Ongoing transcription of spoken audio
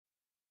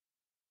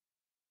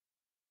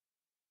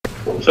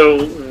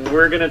So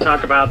we're going to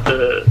talk about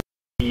the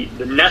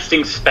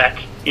nesting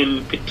spec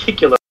in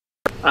particular,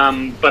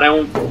 but I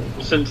won't,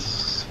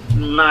 since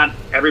not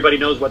everybody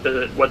knows what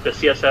the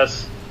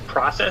CSS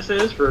process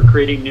is for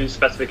creating new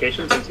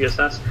specifications in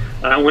CSS.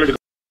 I wanted to go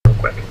real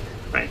quick,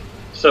 right?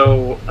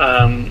 So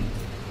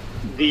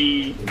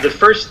the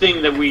first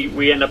thing that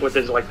we end up with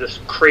is like this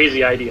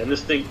crazy idea, and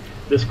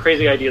this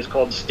crazy idea is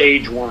called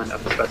stage 1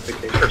 of the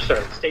specification, or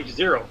sorry, stage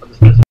 0 of the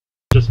specification.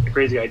 Just a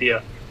crazy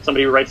idea.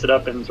 Somebody writes it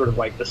up in sort of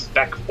like the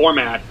spec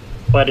format,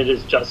 but it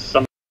is just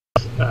some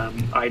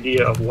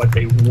idea of what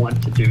they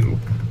want to do,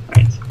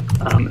 right?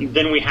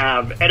 Then we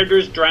have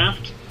editor's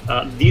draft.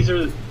 These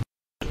are the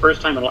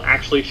first time it'll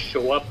actually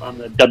show up on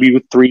the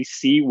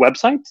W3C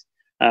website.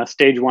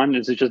 Stage 1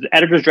 is just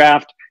editor's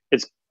draft.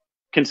 It's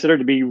considered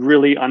to be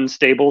really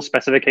unstable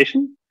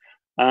specification.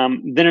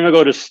 Then it'll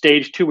go to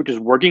stage 2, which is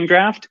working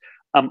draft.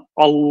 A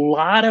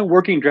lot of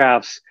working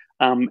drafts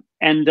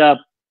end up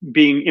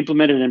being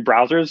implemented in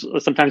browsers,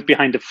 sometimes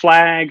behind a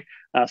flag,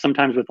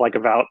 sometimes with like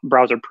a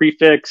browser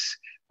prefix.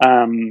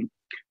 And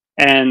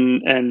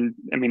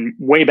I mean,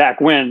 way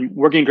back when,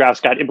 working drafts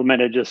got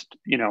implemented just,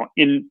 you know,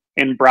 in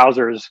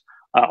browsers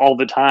all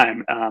the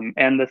time.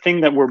 And the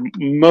thing that we're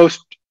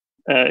most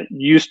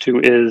used to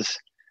is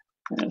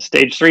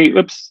stage 3,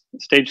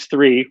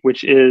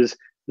 which is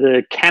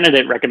the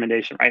candidate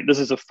recommendation, right? This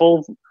is a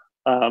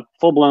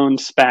full-blown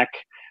spec,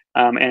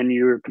 and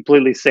you're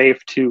completely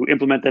safe to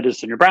implement that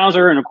in your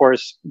browser. And of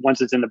course, once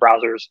it's in the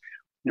browsers,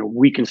 you know,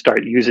 we can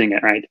start using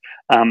it, right?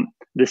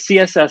 The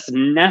CSS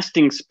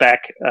nesting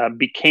spec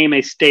became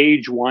a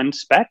stage 1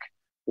 spec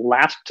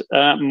last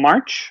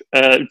March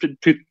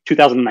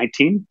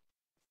 2019.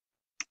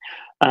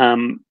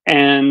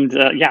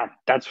 Yeah,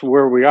 that's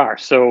where we are.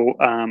 So,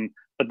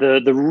 but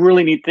the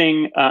really neat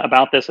thing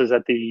about this is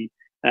that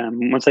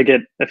once I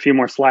get a few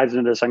more slides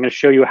into this, I'm going to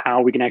show you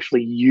how we can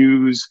actually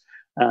use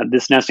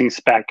this nesting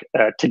spec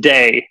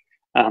today.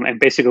 And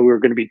basically, we're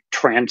going to be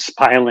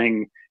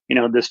transpiling, you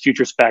know, this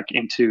future spec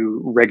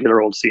into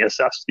regular old CSS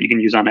that you can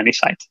use on any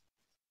site.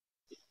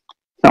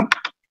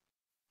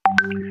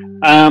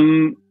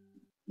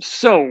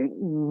 So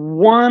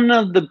one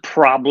of the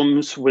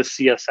problems with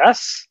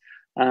CSS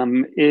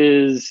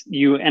is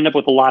you end up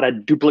with a lot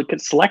of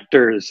duplicate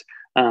selectors.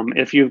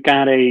 If you've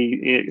got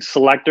a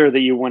selector that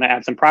you want to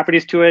add some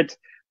properties to it,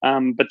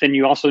 but then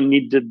you also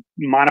need to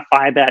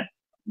modify that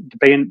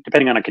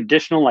depending on a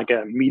conditional, like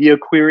a media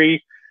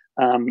query.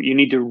 You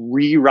need to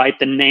rewrite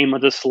the name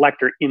of the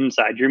selector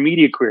inside your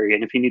media query.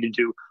 And if you need to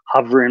do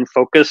hover and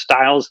focus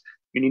styles,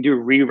 you need to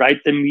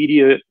rewrite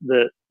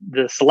the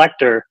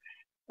selector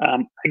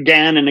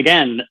again and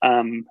again.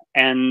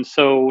 And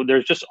so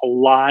there's just a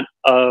lot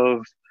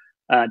of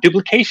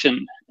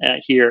duplication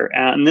here.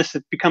 And this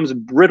becomes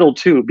brittle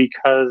too,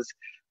 because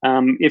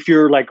if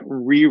you're like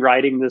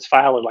rewriting this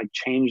file or like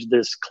change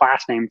this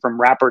class name from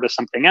wrapper to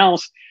something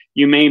else,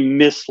 you may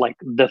miss like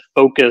the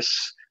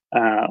focus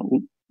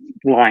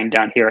line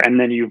down here, and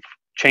then you've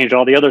changed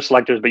all the other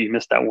selectors, but you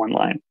missed that one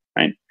line,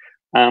 right?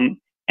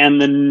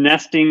 And the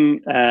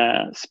nesting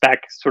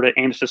spec sort of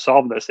aims to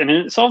solve this, and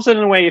it solves it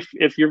in a way.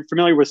 If you're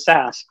familiar with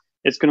Sass,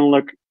 it's going to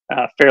look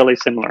fairly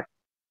similar.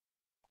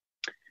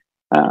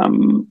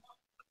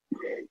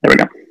 There we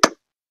go.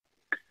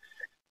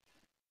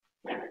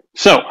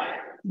 So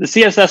the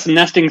CSS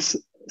nesting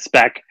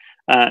spec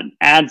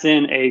adds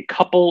in a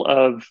couple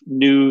of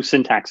new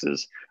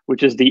syntaxes,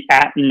 which is the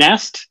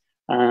 @nest,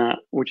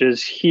 which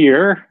is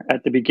here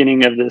at the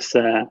beginning of this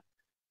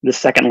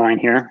second line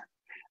here,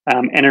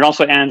 and it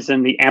also adds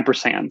in the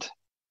ampersand.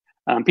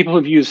 People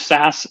who've used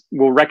Sass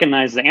will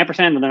recognize the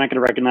ampersand, but they're not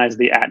going to recognize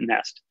the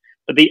 @nest.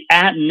 But the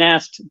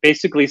 @nest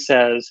basically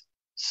says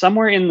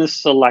somewhere in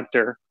this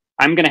selector,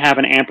 I'm going to have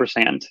an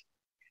ampersand,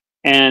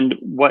 and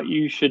what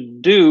you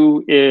should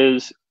do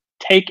is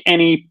take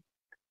any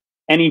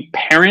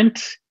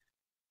parent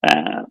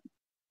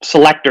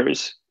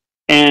selectors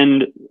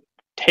and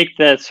take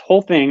this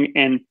whole thing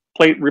and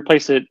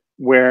replace it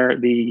where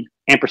the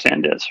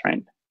ampersand is,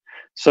 right?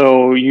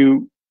 So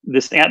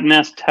this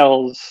 @nest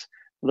tells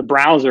the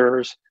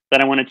browsers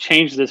that I want to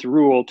change this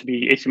rule to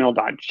be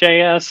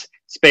HTML.js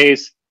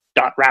space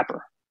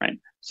 .wrapper, right?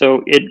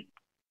 So it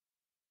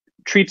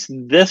treats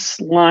this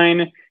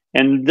line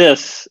and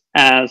this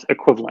as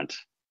equivalent.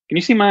 Can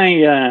you see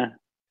my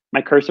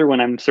my cursor when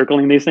I'm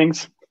circling these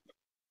things?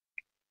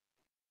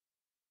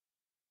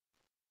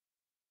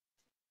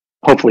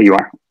 Hopefully you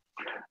are.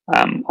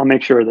 I'll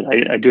make sure that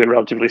I do it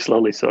relatively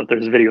slowly, so if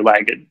there's video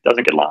lag, it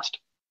doesn't get lost.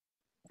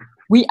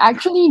 We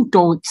actually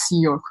don't see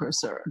your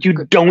cursor. You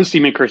don't see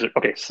my cursor.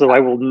 Okay, so I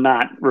will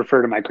not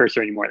refer to my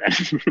cursor anymore then.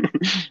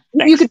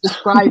 You could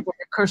describe what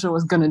your cursor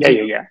was going to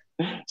do. Yeah.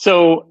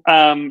 So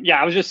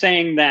yeah, I was just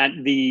saying that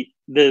the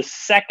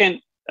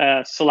second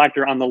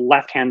selector on the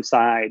left-hand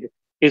side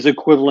is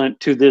equivalent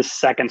to this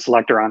second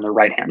selector on the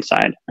right-hand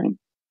side, right?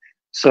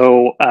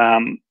 So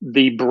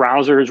the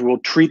browsers will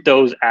treat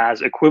those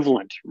as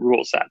equivalent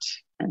rule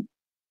sets.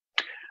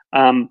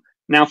 Right?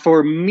 Now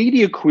for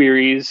media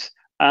queries,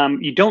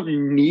 you don't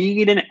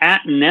need an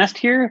 @nest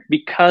here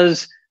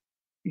because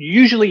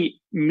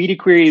usually media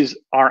queries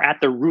are at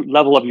the root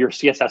level of your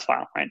CSS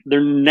file, right?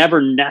 They're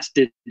never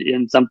nested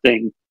in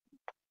something,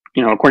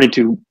 according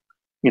to,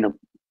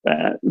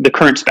 the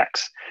current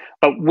specs.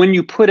 But when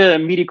you put a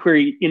media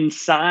query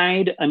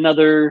inside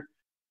another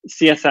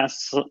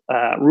CSS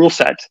rule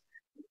set,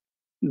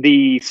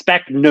 the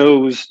spec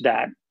knows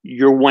that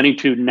you're wanting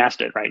to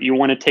nest it, right? You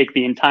want to take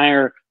the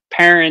entire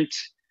parent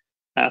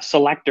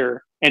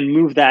selector and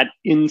move that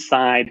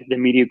inside the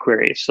media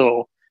query.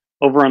 So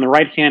over on the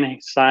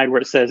right-hand side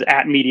where it says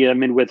at media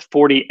min width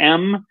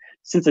 40M,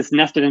 since it's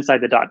nested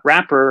inside the dot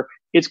wrapper,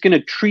 it's going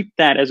to treat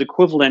that as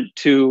equivalent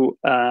to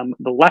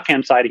the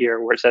left-hand side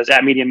here where it says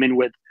at media min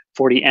width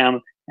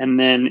 40M, and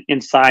then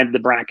inside the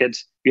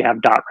brackets, you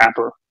have dot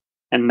wrapper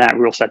and that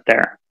rule set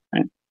there,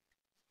 right?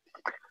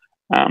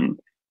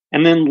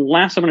 And then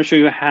last, I'm going to show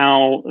you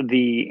how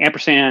the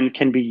ampersand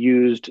can be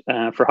used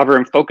for hover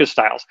and focus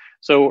styles.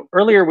 So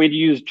earlier we'd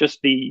used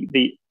just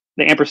the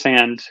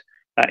ampersand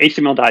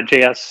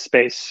HTML.js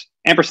space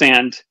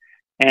ampersand,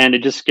 and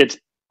it just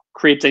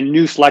creates a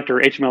new selector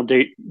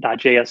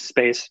HTML.js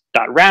space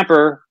dot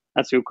wrapper.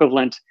 That's the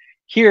equivalent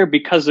here.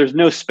 Because there's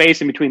no space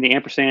in between the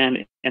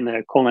ampersand and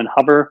the colon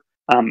hover,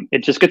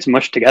 it just gets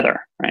mushed together,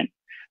 right?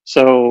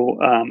 So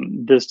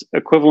this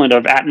equivalent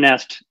of at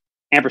nest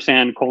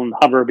ampersand colon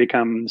hover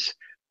becomes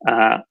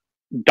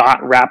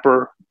dot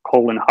wrapper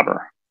colon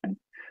hover. Right?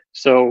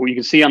 So you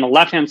can see on the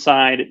left-hand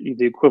side,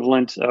 the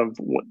equivalent of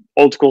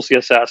old school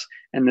CSS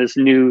and this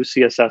new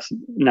CSS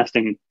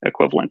nesting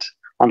equivalent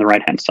on the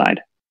right-hand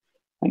side.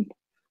 Right?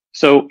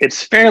 So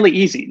it's fairly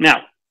easy.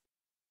 Now,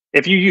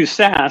 if you use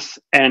Sass,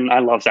 and I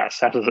love Sass,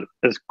 Sass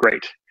is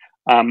great.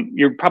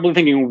 You're probably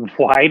thinking,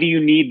 why do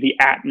you need the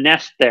at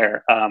nest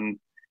there?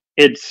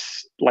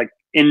 It's like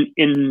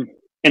in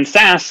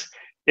Sass,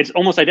 it's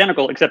almost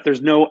identical, except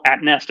there's no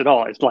at nest at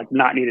all. It's like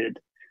not needed.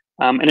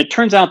 And it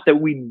turns out that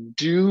we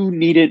do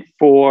need it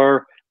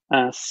for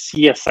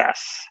CSS,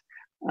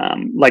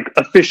 like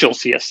official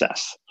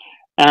CSS.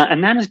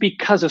 And that is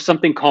because of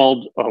something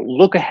called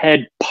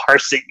look-ahead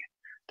parsing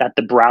that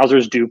the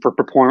browsers do for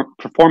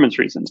performance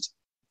reasons.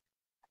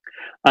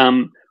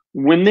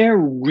 When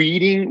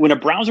a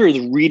browser is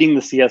reading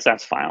the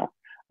CSS file,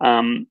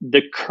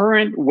 the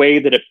current way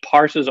that it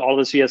parses all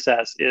the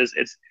CSS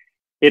is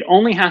it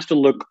only has to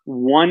look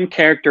one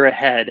character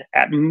ahead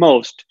at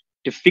most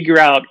to figure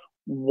out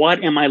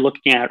what am I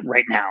looking at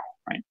right now,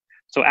 right?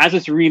 So as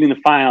it's reading the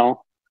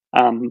file,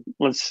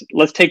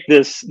 let's take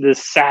this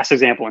Sass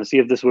example and see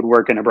if this would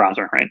work in a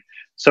browser, right?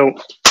 So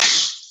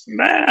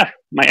my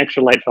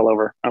extra light fell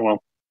over. Oh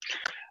well.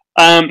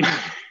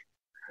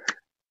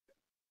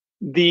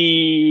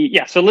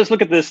 So let's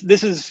look at this.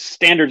 This is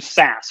standard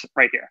Sass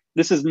right here.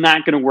 This is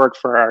not going to work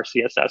for our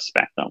CSS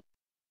spec though.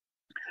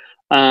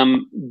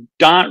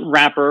 Dot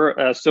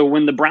wrapper. So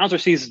when the browser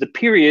sees the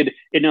period,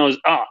 it knows,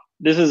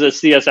 this is a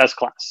CSS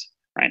class,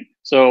 right?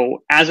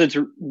 So as it's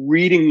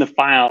reading the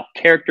file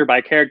character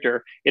by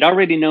character, it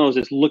already knows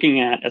it's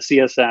looking at a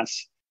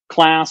CSS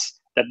class,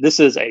 that this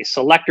is a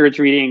selector it's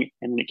reading,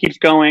 and it keeps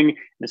going, and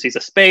it sees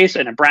a space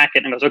and a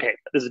bracket, and it goes, okay,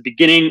 this is the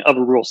beginning of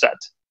a rule set,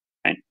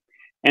 right?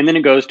 And then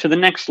it goes to the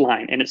next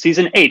line, and it sees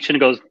an H, and it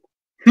goes,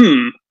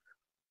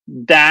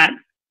 that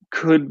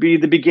could be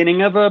the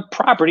beginning of a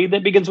property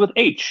that begins with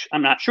H.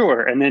 I'm not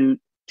sure. And then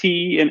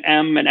T and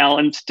M and L,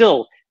 and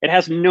still it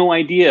has no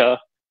idea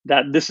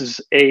that this is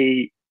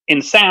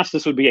in Sass,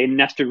 this would be a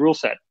nested rule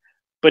set.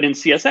 But in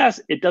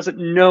CSS, it doesn't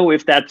know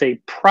if that's a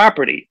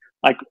property.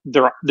 Like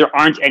there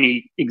aren't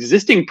any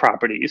existing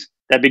properties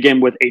that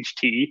begin with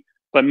HT,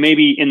 but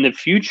maybe in the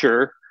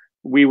future,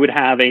 we would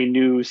have a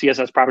new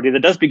CSS property that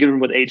does begin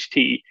with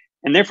HT.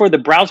 And therefore the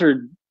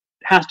browser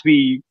has to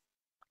be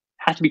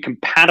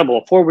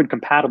compatible, forward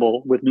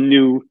compatible with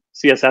new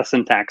CSS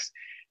syntax.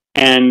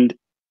 And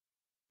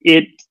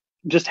it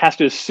just has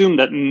to assume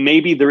that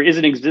maybe there is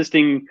an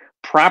existing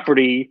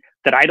property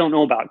that I don't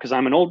know about because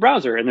I'm an old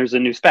browser and there's a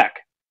new spec.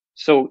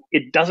 So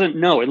it doesn't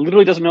know. It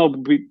literally doesn't know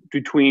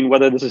between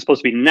whether this is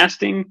supposed to be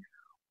nesting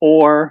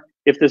or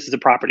if this is a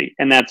property,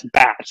 and that's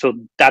bad. So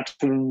that's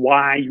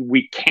why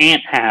we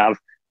can't have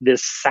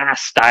this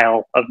Sass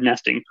style of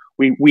nesting.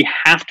 We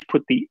have to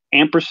put the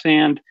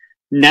ampersand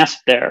nest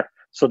there,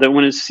 so that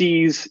when it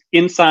sees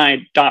inside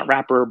dot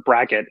wrapper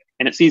bracket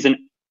and it sees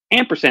an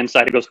ampersand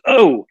side, it goes,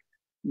 oh,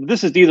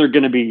 this is either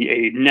going to be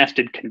a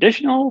nested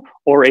conditional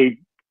or an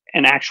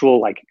actual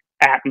like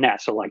at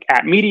nest, so like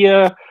at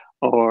media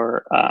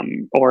or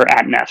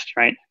at nest,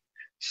 right?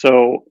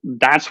 So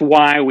that's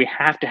why we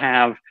have to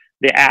have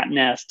the at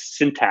nest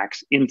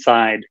syntax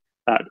inside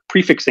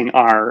prefixing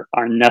our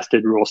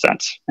nested rule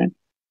sets, right?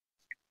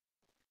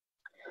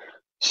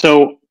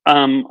 So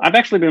I've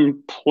actually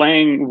been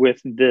playing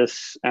with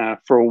this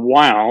for a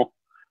while.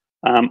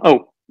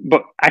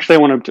 But actually I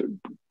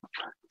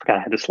forgot I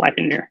had this slide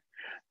in here.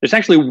 There's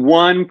actually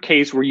one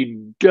case where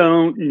you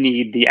don't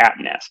need the at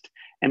nest,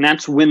 and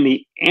that's when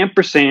the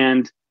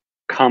ampersand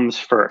comes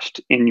first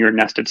in your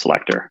nested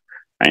selector,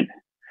 right?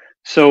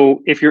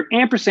 So if your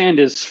ampersand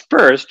is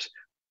first,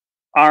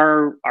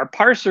 our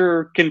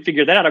parser can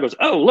figure that out. It goes,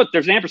 oh, look,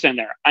 there's an ampersand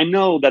there. I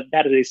know that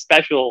that is a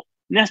special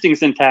nesting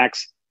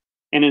syntax,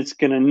 and it's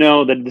going to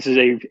know that this is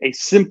a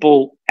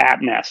simple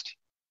at nest.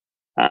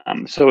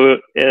 So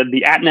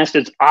the at nest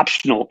is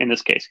optional in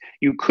this case.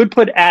 You could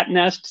put at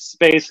nest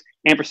space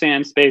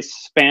ampersand space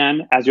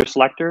span as your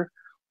selector,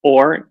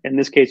 or in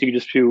this case, you could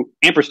just do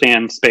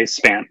ampersand space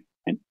span.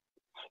 Right?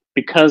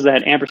 Because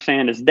that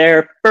ampersand is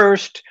there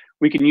first,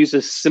 we can use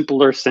this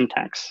simpler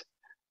syntax.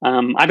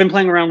 I've been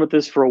playing around with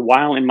this for a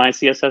while in my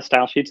CSS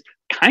style sheets.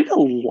 Kind of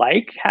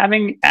like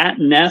having at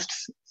nest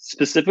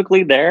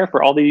specifically there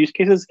for all the use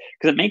cases,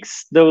 because it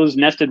makes those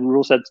nested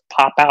rule sets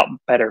pop out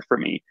better for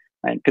me,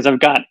 right? Because I've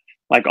got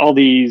like all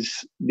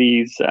these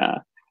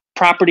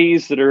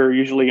properties that are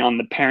usually on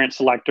the parent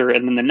selector,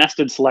 and then the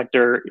nested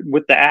selector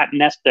with the at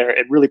nest there,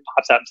 it really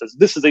pops out and says,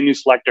 this is a new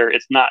selector.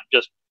 It's not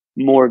just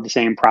more of the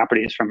same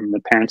properties from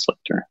the parent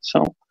selector.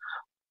 So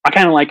I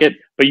kind of like it,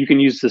 but you can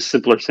use this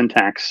simpler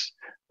syntax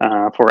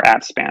for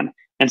at span.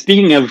 And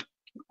speaking of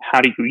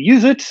how do you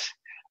use it,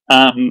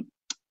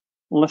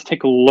 let's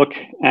take a look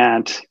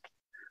at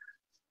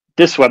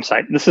this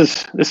website. This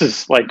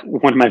is like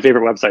one of my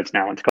favorite websites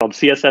now. It's called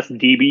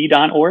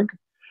cssdb.org.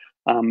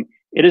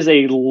 It is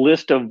a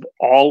list of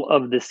all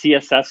of the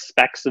CSS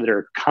specs that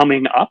are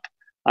coming up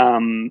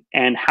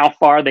and how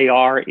far they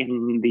are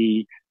in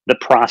the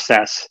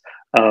process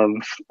of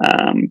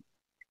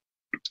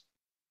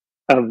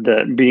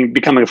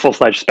becoming a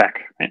full-fledged spec.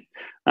 Right?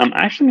 I'm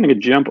actually going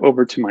to jump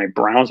over to my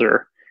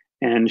browser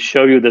and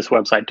show you this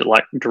website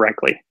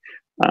directly.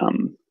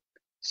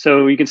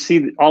 So you can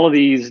see all of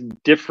these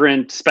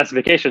different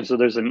specifications. So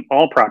there's an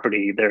all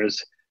property,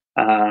 there's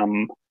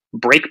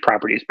break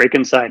properties, break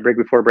inside, break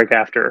before, break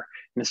after.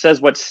 And it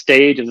says what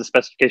stage of the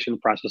specification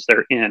process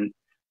they're in.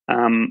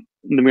 Then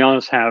we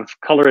also have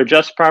color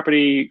adjust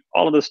property,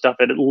 all of this stuff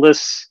that it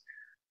lists.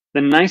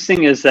 The nice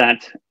thing is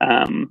that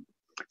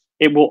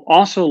it will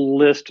also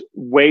list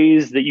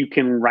ways that you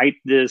can write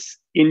this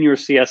in your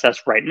CSS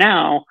right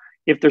now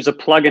if there's a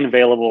plugin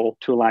available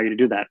to allow you to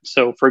do that.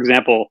 So for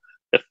example,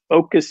 the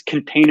focus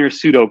container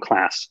pseudo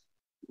class.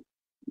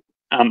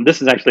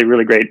 This is actually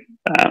really great.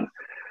 A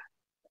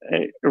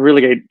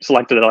really great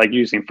selector that I like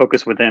using,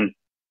 focus within.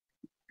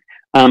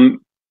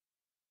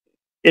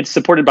 It's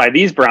supported by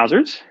these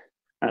browsers.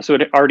 So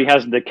it already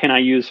has the can I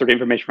use sort of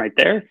information right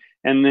there.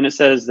 And then it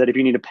says that if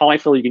you need a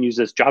polyfill, you can use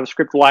this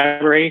JavaScript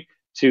library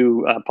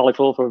to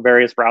polyfill for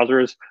various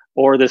browsers,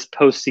 or this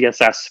post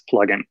CSS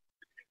plugin,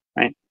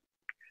 right?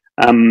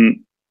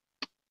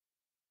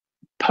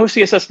 Post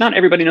CSS, not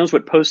everybody knows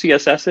what post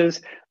CSS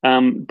is,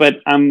 but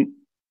I'm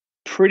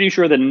pretty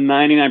sure that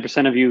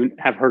 99% of you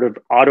have heard of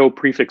auto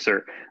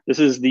prefixer. This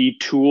is the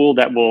tool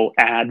that will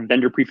add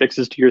vendor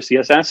prefixes to your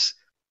CSS.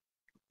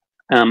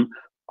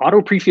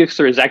 Auto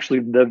prefixer is actually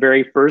the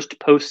very first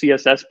post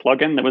CSS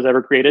plugin that was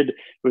ever created.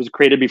 It was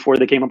created before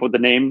they came up with the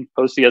name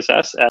post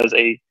CSS as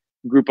a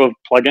group of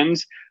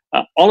plugins.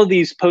 All of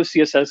these post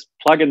CSS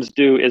plugins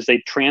do is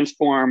they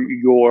transform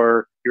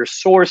your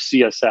source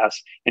CSS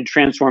and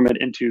transform it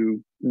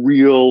into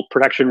real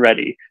production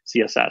ready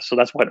CSS. So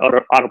that's what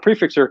auto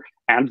prefixer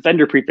adds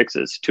vendor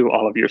prefixes to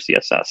all of your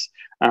CSS.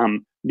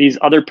 These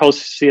other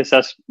post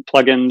CSS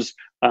plugins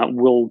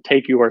will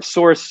take your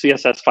source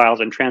CSS files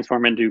and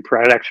transform into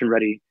production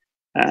ready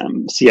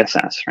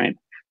CSS, right?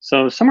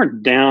 So somewhere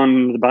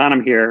down the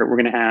bottom here, we're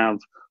going to have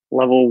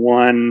level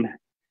 1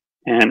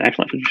 and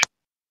actually,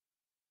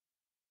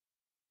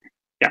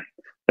 yeah,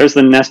 there's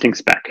the nesting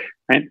spec,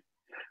 right?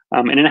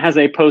 And it has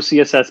a post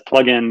CSS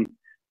plugin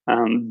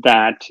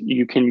that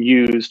you can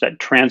use that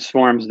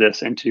transforms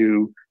this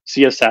into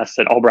CSS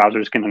that all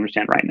browsers can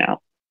understand right now.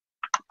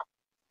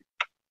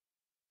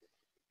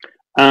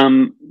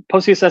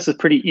 Post CSS is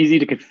pretty easy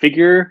to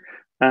configure.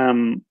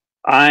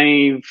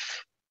 I've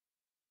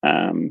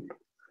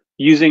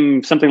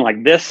using something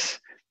like this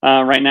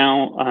right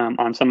now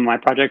on some of my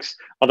projects,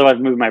 although I've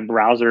moved my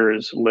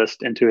browsers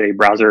list into a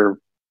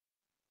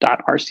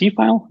browser.rc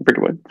file. I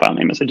forget what file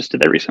name is. I just did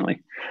that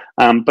recently.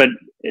 But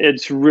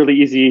it's really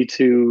easy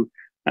to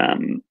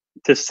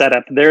set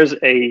up. There's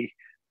a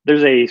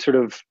sort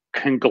of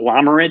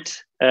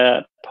conglomerate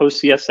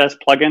post CSS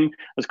plugin.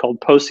 It's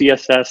called post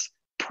CSS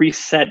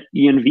preset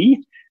env,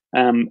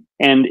 and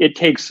it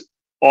takes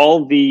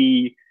all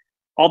the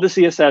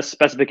CSS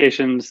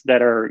specifications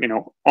that are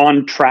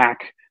on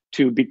track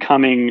to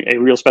becoming a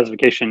real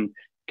specification,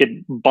 get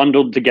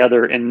bundled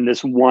together in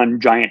this one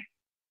giant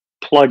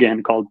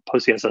plugin called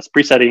post CSS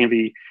preset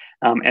env,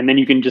 and then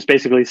you can just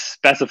basically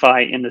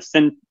specify in the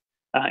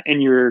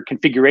in your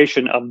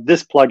configuration of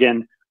this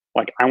plugin,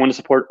 like I want to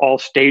support all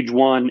stage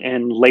 1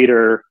 and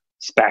later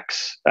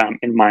specs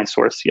in my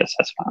source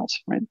CSS files,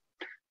 right?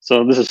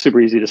 So this is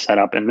super easy to set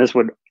up, and this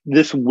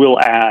will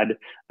add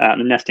the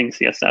nesting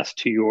CSS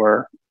to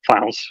your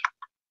files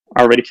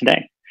already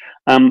today.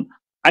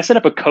 I set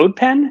up a code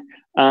pen.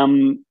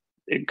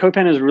 Code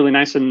pen is really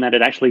nice in that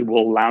it actually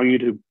will allow you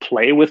to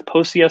play with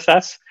post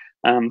CSS.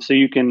 So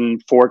you can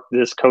fork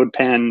this code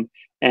pen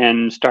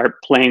and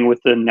start playing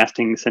with the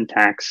nesting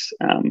syntax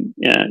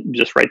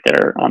just right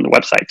there on the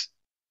website.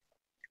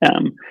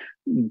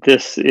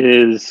 This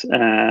is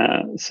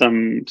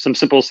some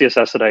simple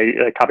CSS that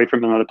I copied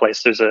from another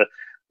place. There's a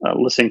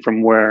listing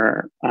from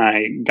where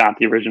I got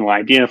the original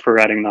idea for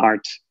adding the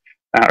heart.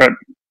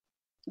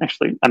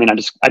 Actually, I mean,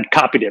 I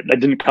copied it. I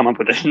didn't come up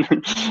with it.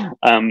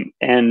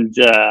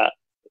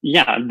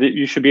 Yeah,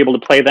 you should be able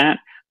to play that.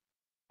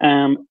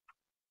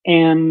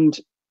 And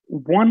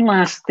one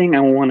last thing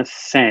I want to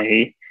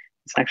say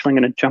is actually I'm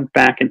going to jump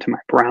back into my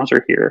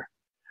browser here.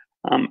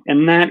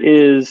 And that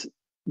is,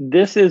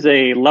 this is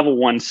a level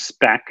 1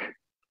 spec.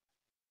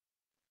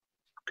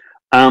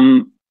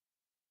 And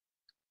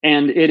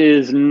it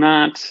is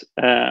not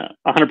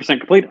 100%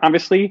 complete,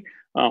 obviously.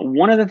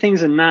 One of the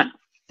things that's not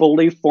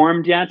fully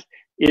formed yet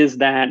is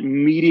that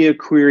media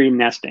query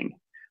nesting.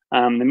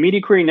 The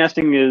media query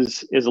nesting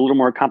is a little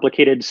more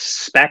complicated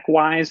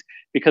spec-wise,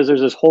 because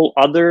there's this whole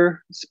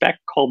other spec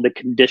called the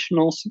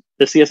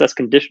CSS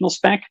conditional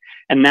spec,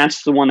 and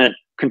that's the one that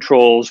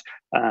controls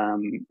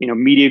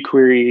media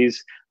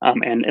queries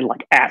and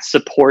like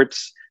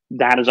supports.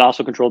 That is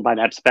also controlled by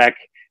that spec.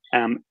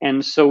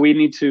 And so we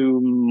need to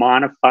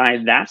modify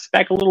that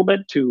spec a little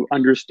bit to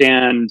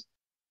understand,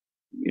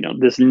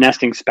 this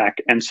nesting spec.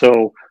 And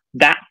so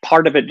that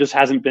part of it just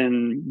hasn't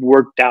been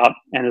worked out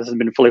and hasn't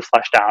been fully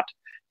fleshed out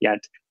yet.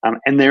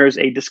 And there's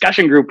a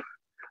discussion group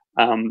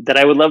that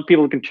I would love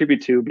people to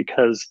contribute to,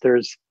 because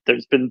there's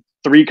been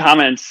 3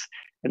 comments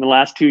in the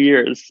last 2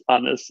 years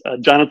on this.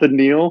 Jonathan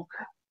Neal,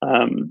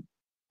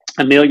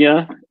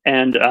 Amelia,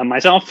 and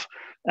myself.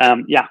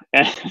 Yeah,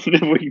 and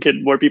if we can get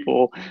more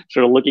people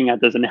sort of looking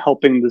at this and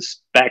helping the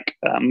spec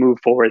move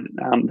forward,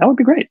 that would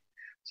be great.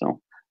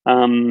 So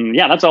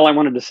yeah, that's all I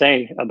wanted to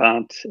say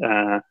about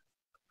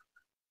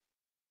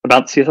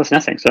CSS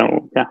nesting.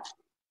 So yeah.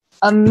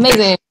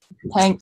 Amazing. Thanks.